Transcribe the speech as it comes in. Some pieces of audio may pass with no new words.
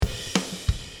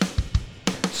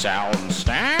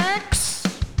Snackz.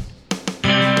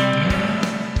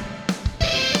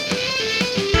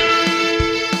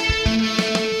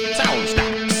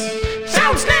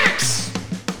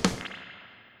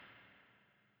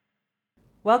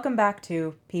 Welcome back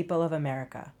to People of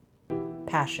America.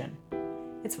 Passion.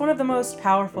 It's one of the most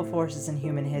powerful forces in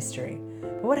human history.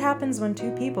 But what happens when two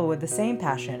people with the same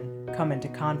passion come into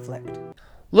conflict?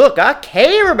 Look, I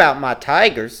care about my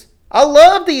tigers. I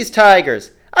love these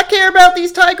tigers. I care about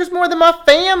these tigers more than my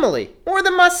family, more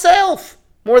than myself,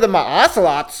 more than my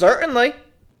ocelots, certainly.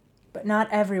 But not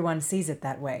everyone sees it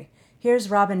that way. Here's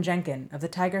Robin Jenkin of the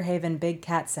Tiger Haven Big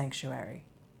Cat Sanctuary.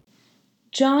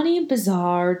 Johnny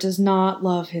Bizarre does not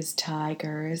love his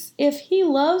tigers. If he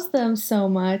loves them so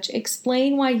much,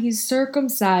 explain why he's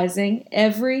circumcising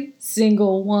every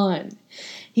single one.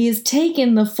 He has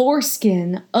taken the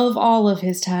foreskin of all of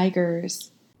his tigers.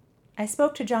 I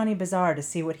spoke to Johnny Bizarre to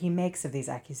see what he makes of these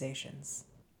accusations.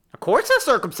 Of course I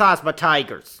circumcise my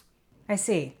tigers. I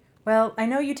see. Well, I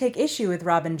know you take issue with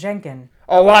Robin Jenkin.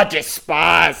 Oh, I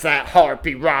despise that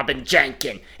harpy Robin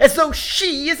Jenkin, as though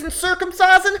she isn't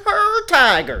circumcising her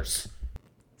tigers.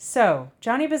 So,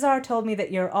 Johnny Bizarre told me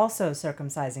that you're also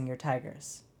circumcising your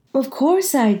tigers. Of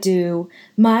course I do.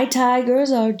 My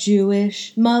tigers are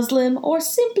Jewish, Muslim, or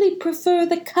simply prefer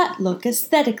the cut look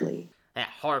aesthetically. That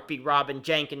harpy Robin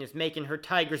Jenkin is making her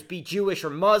tigers be Jewish or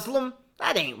Muslim?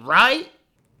 That ain't right.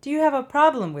 Do you have a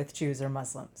problem with Jews or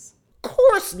Muslims? Of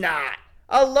course not.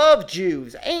 I love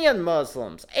Jews and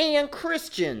Muslims and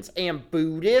Christians and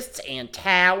Buddhists and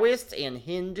Taoists and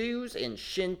Hindus and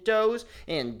Shintos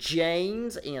and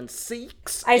Jains and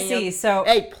Sikhs. I see, so...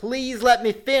 Hey, please let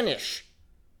me finish.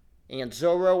 And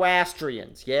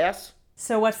Zoroastrians, yes?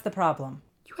 So what's the problem?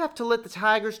 You have to let the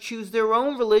tigers choose their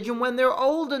own religion when they're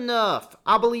old enough.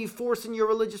 I believe forcing your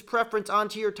religious preference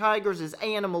onto your tigers is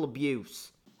animal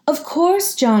abuse. Of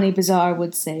course Johnny Bizarre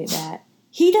would say that.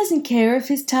 He doesn't care if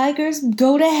his tigers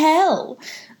go to hell.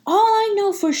 All I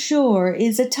know for sure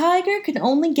is a tiger can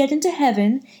only get into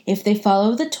heaven if they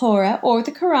follow the Torah or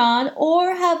the Quran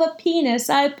or have a penis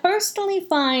I personally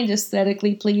find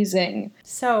aesthetically pleasing.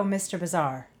 So, Mr.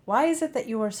 Bizarre, why is it that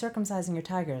you are circumcising your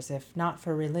tigers if not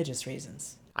for religious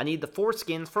reasons? I need the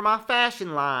foreskins for my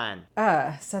fashion line.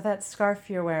 So that scarf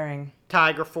you're wearing.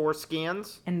 Tiger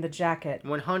foreskins. And the jacket.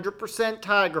 100%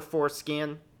 tiger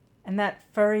foreskin. And that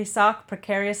furry sock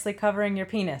precariously covering your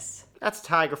penis. That's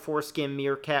tiger foreskin,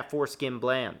 meerkat foreskin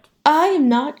blend. I am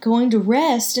not going to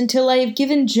rest until I have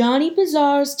given Johnny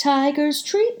Bizarre's tigers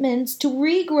treatments to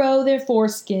regrow their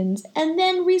foreskins and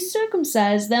then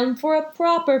recircumcise them for a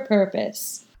proper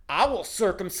purpose. I will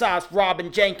circumcise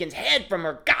Robin Jenkins' head from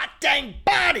her goddamn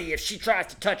body if she tries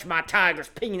to touch my tiger's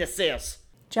penises.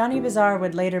 Johnny Bizarre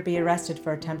would later be arrested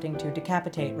for attempting to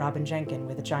decapitate Robin Jenkin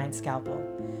with a giant scalpel.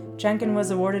 Jenkin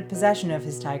was awarded possession of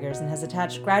his tigers and has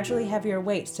attached gradually heavier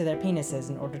weights to their penises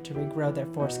in order to regrow their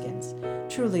foreskins.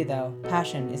 Truly, though,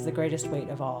 passion is the greatest weight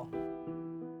of all.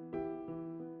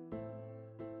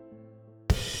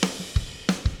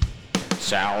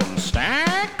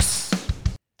 Snackz.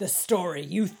 The story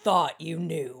you thought you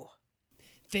knew.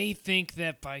 They think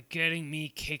that by getting me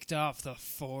kicked off the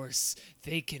force,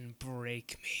 they can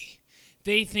break me.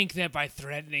 They think that by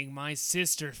threatening my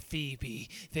sister Phoebe,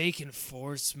 they can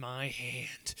force my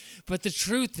hand. But the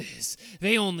truth is,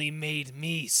 they only made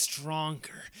me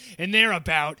stronger, and they're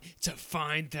about to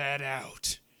find that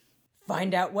out.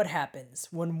 Find out what happens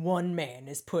when one man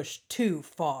is pushed too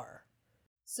far.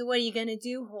 So what are you gonna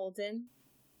do, Holden?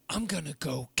 I'm gonna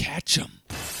go catch 'em.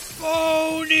 Phonies!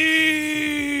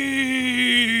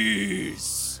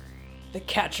 The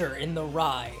Catcher in the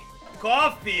Rye.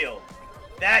 Caulfield,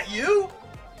 that you?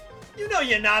 You know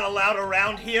you're not allowed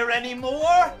around here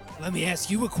anymore. Let me ask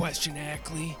you a question,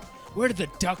 Ackley. Where do the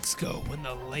ducks go when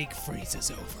the lake freezes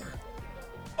over?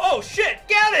 Oh shit,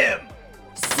 get him!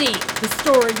 See, the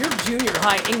story your junior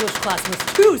high English class was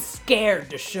too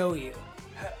scared to show you.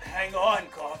 Hang on,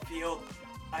 Caulfield.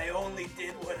 I only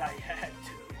did what I had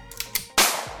to.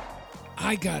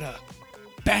 I got a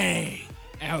bang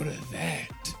out of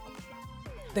that.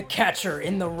 The Catcher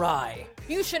in the Rye.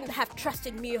 You shouldn't have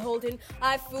trusted me, Holden.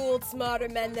 I've fooled smarter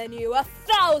men than you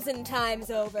 1,000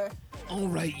 times over. All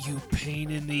right, you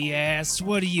pain in the ass.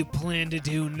 What do you plan to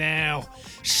do now?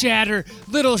 Shatter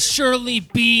little Shirley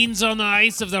beans on the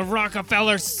ice of the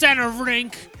Rockefeller Center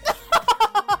rink?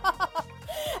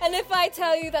 And if I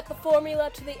tell you that the formula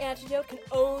to the antidote can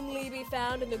only be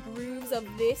found in the grooves of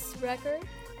this record?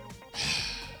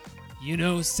 You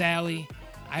know, Sally,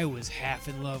 I was half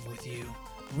in love with you.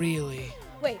 Really.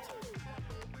 Wait.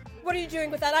 What are you doing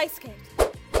with that ice skate?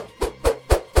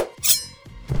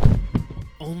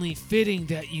 only fitting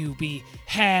that you be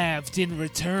halved in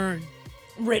return.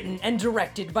 Written and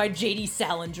directed by J.D.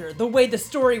 Salinger, the way the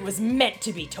story was meant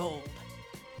to be told.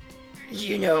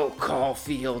 You know,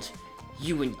 Caulfield,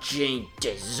 you and Jane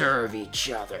deserve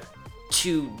each other.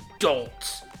 Two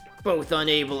dolts, both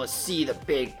unable to see the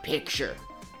big picture.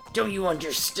 Don't you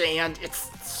understand? It's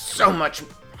so much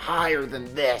higher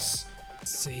than this.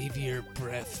 Save your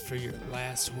breath for your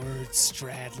last words,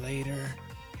 Stradlater.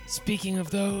 Speaking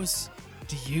of those,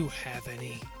 do you have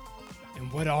any?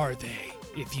 And what are they,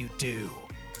 if you do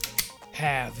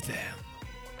have them?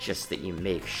 Just that you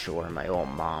make sure my old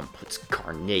mom puts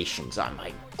carnations on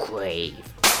my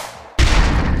grave.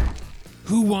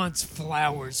 Who wants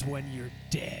flowers when you're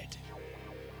dead?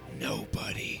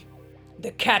 Nobody.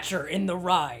 The Catcher in the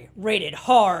Rye, rated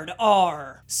hard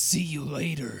R. See you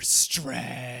later,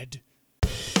 Strad.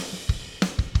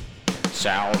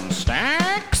 Sound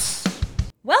Snackz?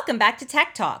 Welcome back to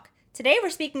Tech Talk. Today we're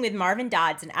speaking with Marvin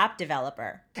Dodds, an app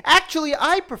developer. Actually,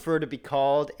 I prefer to be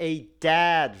called a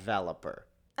dad-veloper.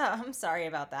 Oh, I'm sorry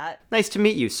about that. Nice to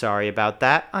meet you, sorry about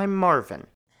that. I'm Marvin.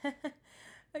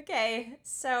 Okay,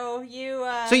 so you,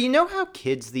 So you know how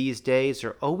kids these days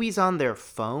are always on their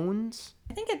phones?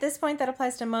 I think at this point that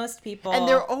applies to most people. And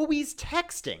they're always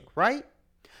texting, right?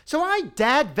 So I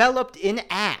dad-veloped an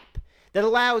app that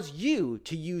allows you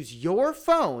to use your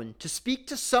phone to speak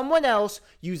to someone else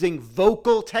using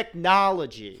vocal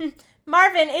technology.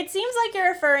 Marvin, it seems like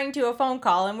you're referring to a phone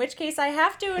call, in which case I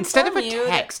have to inform Instead of a you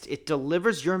text, it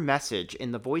delivers your message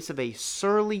in the voice of a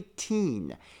surly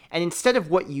teen. And instead of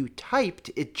what you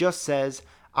typed, it just says,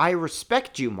 I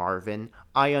respect you, Marvin.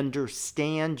 I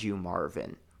understand you,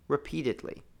 Marvin.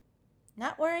 Repeatedly.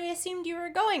 Not where I assumed you were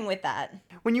going with that.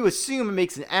 When you assume it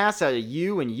makes an ass out of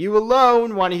you and you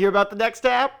alone, want to hear about the next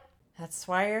app? That's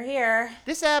why you're here.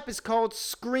 This app is called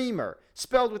Screamer,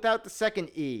 spelled without the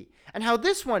second E. And how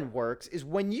this one works is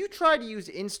when you try to use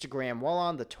Instagram while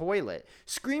on the toilet,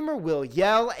 Screamer will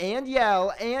yell and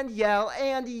yell and yell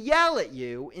and yell at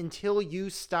you until you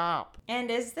stop. And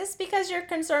is this because you're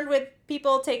concerned with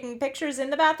people taking pictures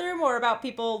in the bathroom or about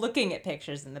people looking at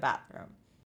pictures in the bathroom?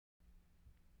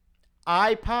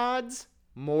 iPods?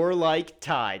 More like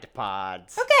Tide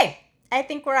Pods. Okay, I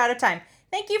think we're out of time.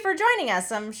 Thank you for joining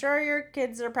us. I'm sure your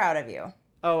kids are proud of you.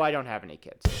 Oh, I don't have any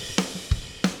kids.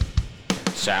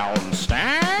 Sound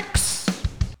Snackz?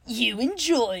 You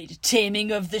enjoyed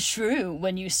Taming of the Shrew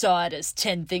when you saw it as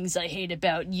 10 Things I Hate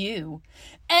About You,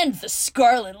 and The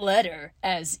Scarlet Letter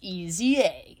as Easy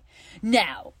A.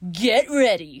 Now, get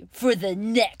ready for the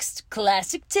next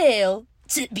classic tale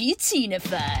to be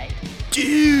teenified.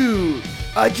 Dude,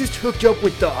 I just hooked up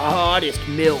with the hottest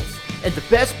MILF. And the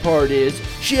best part is,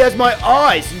 she has my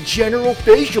eyes and general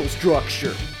facial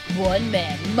structure. One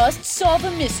man must solve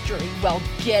a mystery while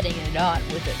getting it on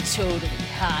with a totally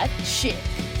hot chick.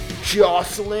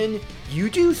 Jocelyn, you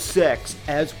do sex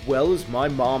as well as my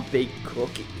mom baked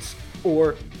cookies.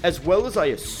 Or as well as I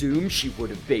assume she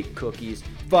would have baked cookies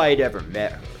if I had ever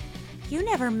met her. You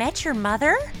never met your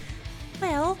mother?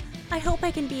 Well, I hope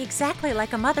I can be exactly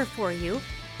like a mother for you.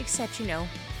 Except,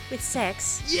 with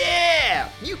sex. Yeah!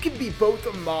 You can be both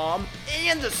a mom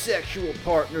and a sexual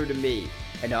partner to me.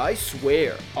 And I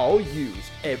swear I'll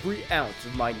use every ounce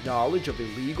of my knowledge of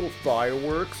illegal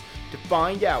fireworks to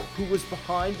find out who was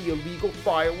behind the illegal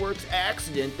fireworks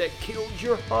accident that killed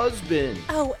your husband.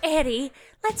 Oh, Eddie,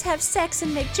 let's have sex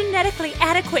and make genetically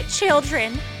adequate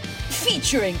children.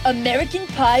 Featuring American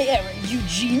Pie era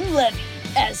Eugene Levy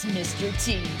as Mr.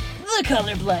 T, the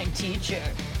colorblind teacher.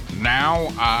 Now,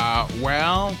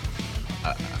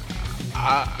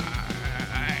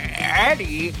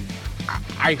 Eddie,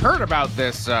 I heard about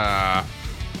this,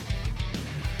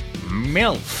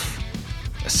 MILF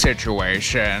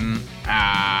situation,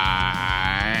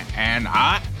 and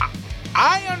I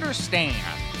understand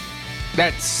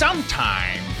that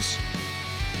sometimes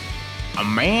a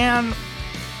man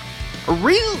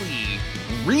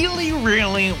really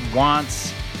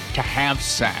wants to have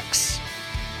sex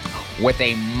with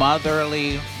a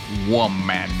motherly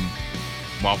woman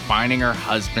while finding her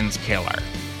husband's killer.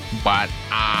 But,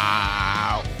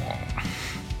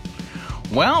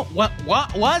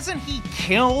 wasn't he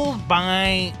killed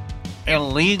by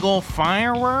illegal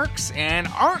fireworks? And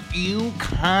aren't you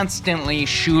constantly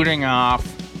shooting off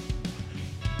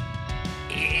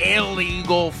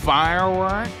illegal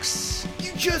fireworks?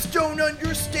 You just don't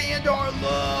understand our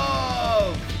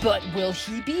love! But will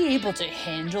he be able to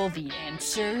handle the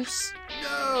answers?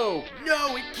 No,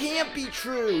 it can't be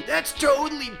true. That's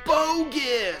totally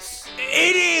bogus.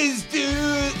 It is,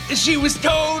 dude. She was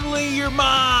totally your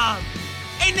mom.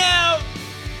 And now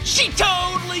She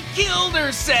totally killed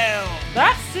herself!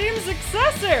 That seems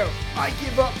excessive! I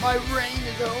give up my reign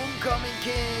as the homecoming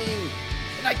king.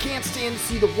 And I can't stand to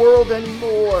see the world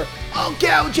anymore. I'll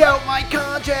gouge out my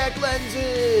contact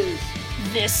lenses.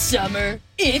 This summer,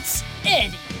 it's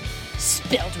Eddie.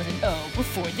 Spelled with an O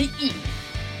before the E.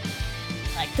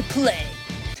 Like the play.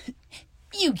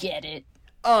 You get it.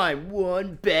 I'm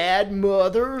one bad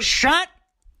mother. Shut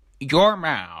your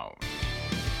mouth.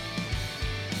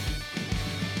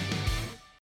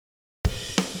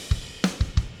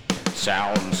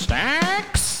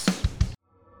 Snackz?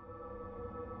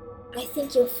 I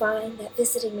think you'll find that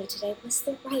visiting me today was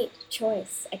the right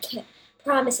choice. I can't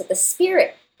promise that the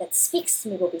spirit that speaks to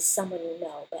me will be someone you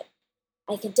know, but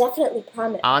I can definitely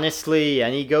promise. Honestly,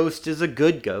 any ghost is a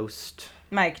good ghost.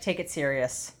 Mike, take it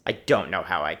serious. I don't know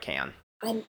how I can.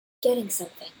 I'm getting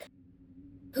something.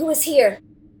 Who is here?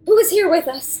 Who is here with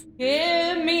us?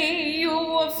 Hear me, you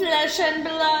of flesh and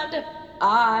blood.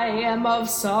 I am of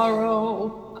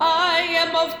sorrow. I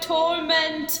am of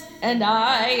torment. And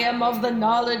I am of the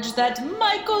knowledge that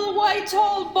Michael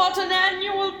Whitehall bought an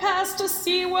annual pass to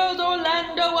SeaWorld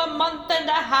Orlando a month and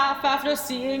a half after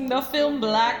seeing the film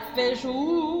Blackfish.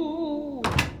 Ooh.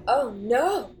 Oh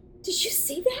no! Did you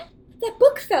see that? That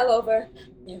book fell over.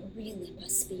 There really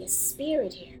must be a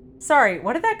spirit here. Sorry,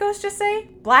 what did that ghost just say?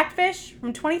 Blackfish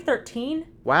from 2013?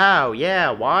 Wow, yeah,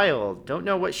 wild. Don't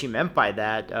know what she meant by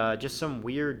that. Just some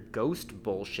weird ghost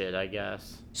bullshit, I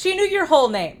guess. She knew your whole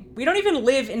name. We don't even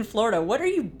live in Florida. What are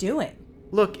you doing?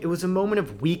 Look, it was a moment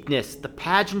of weakness. The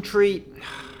pageantry...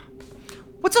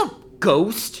 What's up,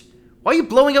 ghost? Why are you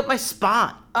blowing up my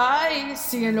spot? I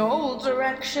see in all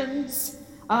directions.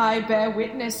 I bear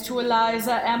witness to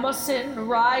Eliza Emerson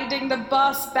riding the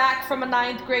bus back from a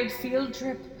 9th grade field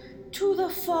trip to the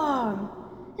farm.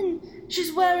 And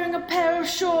she's wearing a pair of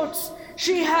shorts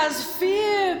she has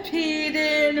fear peed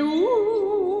in.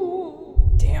 Ooh.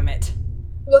 Damn it.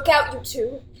 Look out, you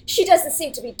two. She doesn't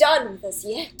seem to be done with us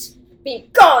yet. Be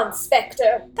gone,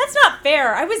 Spectre. That's not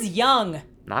fair. I was young.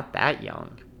 Not that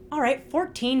young. All right,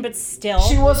 14, but still.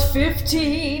 She was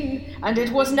 15, and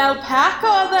it was an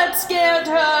alpaca that scared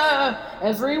her.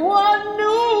 Everyone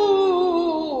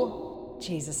knew.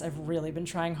 Jesus, I've really been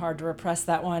trying hard to repress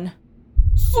that one.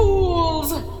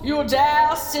 Fools! You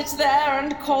dare sit there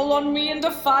and call on me in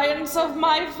defiance of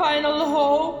my final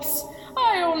hopes?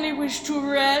 I only wish to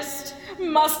rest.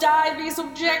 Must I be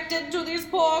subjected to these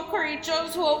poor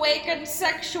creatures who awakened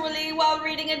sexually while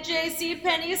reading a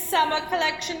JCPenney summer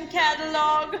collection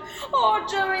catalog? Or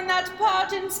during that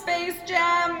part in Space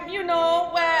Jam, you know,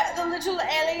 where the little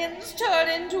aliens turn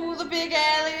into the big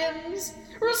aliens?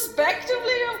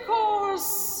 Respectively, of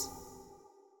course.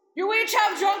 You each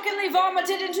have drunkenly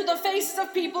vomited into the faces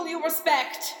of people you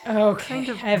respect. Okay,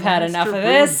 I've had enough of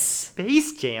this.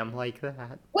 Space Jam like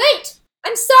that. Wait!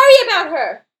 I'm sorry about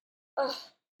her! Ugh.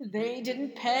 They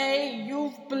didn't pay.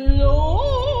 You've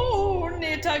blown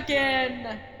it again.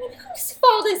 And whose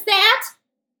fault is that?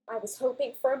 I was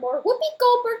hoping for a more Whoopi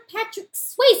Goldberg, Patrick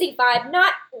Swayze vibe,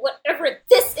 not whatever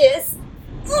this is.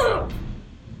 Ugh.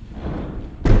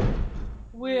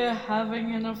 We're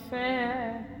having an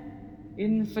affair.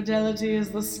 Infidelity is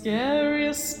the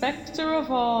scariest specter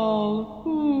of all.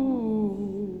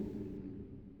 Ooh.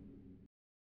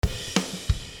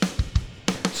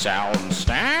 Snackz?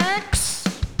 Snackz!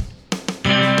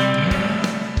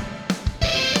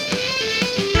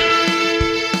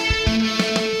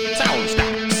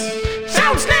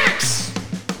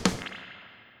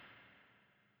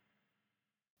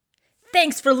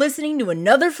 Thanks for listening to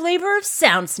another flavor of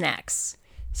Sound Snackz.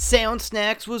 Sound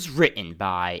Snackz was written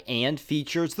by and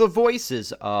features the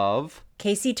voices of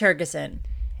Casey Turgeson.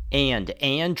 And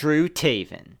Andrew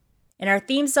Taven. And our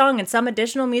theme song and some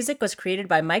additional music was created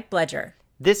by Mike Bledger.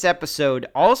 This episode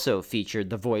also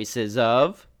featured the voices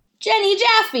of Jenny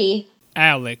Jaffe,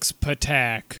 Alex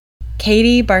Patak,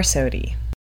 Katie Barsotti,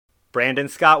 Brandon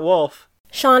Scott Wolf,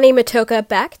 Shawnee Matoka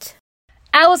Becht,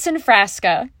 Allison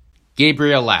Frasca,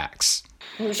 Gabriel Lax.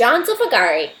 Mujan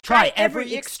Zulfagari. Try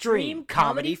every extreme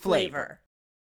comedy flavor.